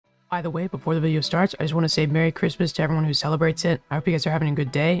By the way, before the video starts, I just want to say Merry Christmas to everyone who celebrates it. I hope you guys are having a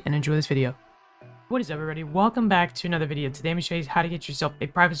good day and enjoy this video. What is up, everybody? Welcome back to another video. Today I'm going to show you how to get yourself a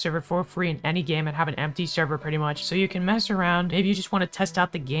private server for free in any game and have an empty server pretty much, so you can mess around. Maybe you just want to test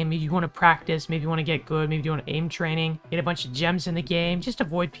out the game, maybe you want to practice, maybe you want to get good, maybe you want aim training, get a bunch of gems in the game, just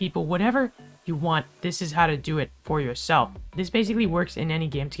avoid people, whatever you want. This is how to do it for yourself. This basically works in any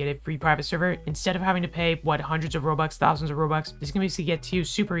game to get a free private server. Instead of having to pay, hundreds of Robux, thousands of Robux, this can basically get to you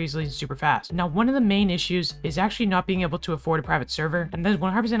super easily and super fast. Now, one of the main issues is actually not being able to afford a private server, and that's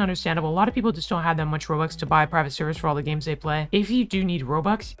 100% understandable. A lot of people just don't have that much Robux to buy private servers for all the games they play. If you do need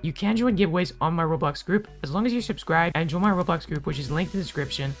Robux, you can join giveaways on my Roblox group. As long as you're subscribed and join my Roblox group, which is linked in the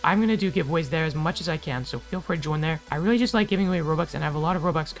description, I'm going to do giveaways there as much as I can, so feel free to join there. I really just like giving away Robux, and I have a lot of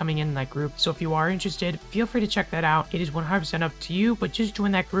Robux coming in that group, so if you are interested, feel free to check that out. It is 100% up to you, but just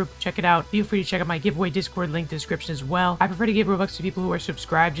join that group, check it out. Feel free to check out my giveaway Discord link in the description as well. I prefer to give Robux to people who are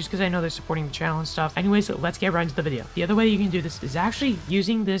subscribed just because I know they're supporting the channel and stuff. Anyways, let's get right into the video. The other way you can do this is actually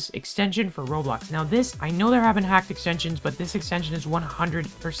using this extension for Roblox. Now this, I know there have been hacked extensions, but this extension is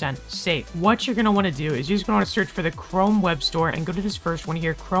 100% safe. What you're going to want to do is you're just going to want to search for the Chrome web store and go to this first one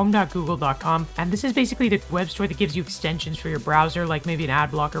here, chrome.google.com. And this is basically the web store that gives you extensions for your browser, like maybe an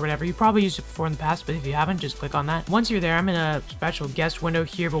ad block or whatever. You probably used it before in the past, but if you haven't, just click on that. Once you're there, I'm in a special guest window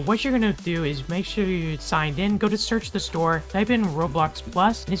here, but what you're going to do is make sure you're signed in, go to search the store, type in Roblox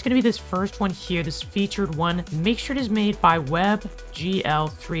Plus, and it's going to be this first one here, this featured one. Make sure it is made by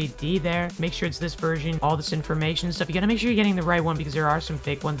WebGL3D there. Make sure it's this version, all this information and stuff. You got to make sure you're getting the right one because there are some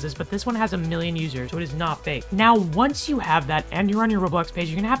fake ones, but this one has 1 million users, so it is not fake. Now, once you have that and you're on your Roblox page,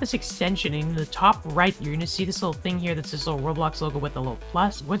 you're going to have this extension, and in the top right, you're going to see this little thing here that's this little Roblox logo with a little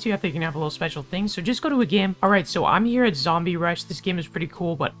plus. Once you have that, you're going to have a little special thing, so just go to a game. All right, so I'm here at Zombie Rush. This game is pretty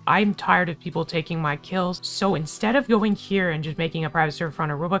cool, but I'm tired of people taking my kills. So instead of going here and just making a private server for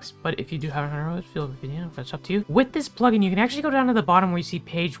 100 Robux, but if you do have 100 Robux, feel free, you know, that's up to you. With this plugin, you can actually go down to the bottom where you see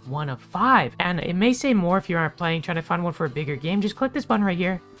page 1 of 5, and it may say more if you aren't playing, trying to find one for a bigger game. Just click this button right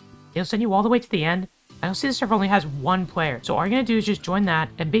here. It'll send you all the way to the end. I don't see the server only has 1 player. So all you're going to do is just join that.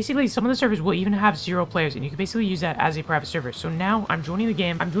 And basically, some of the servers will even have 0 players. And you can basically use that as a private server. So now I'm joining the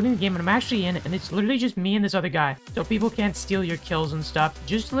game. And I'm actually in. And it's literally just me and this other guy. So people can't steal your kills and stuff.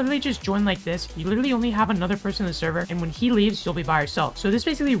 Just literally just join like this. You literally only have another person in the server. And when he leaves, you'll be by yourself. So this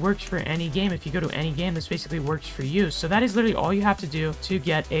basically works for any game. If you go to any game, this basically works for you. So that is literally all you have to do to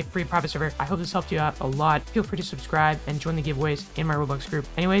get a free private server. I hope this helped you out a lot. Feel free to subscribe and join the giveaways in my Roblox group.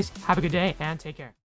 Anyways, have a good day and take care.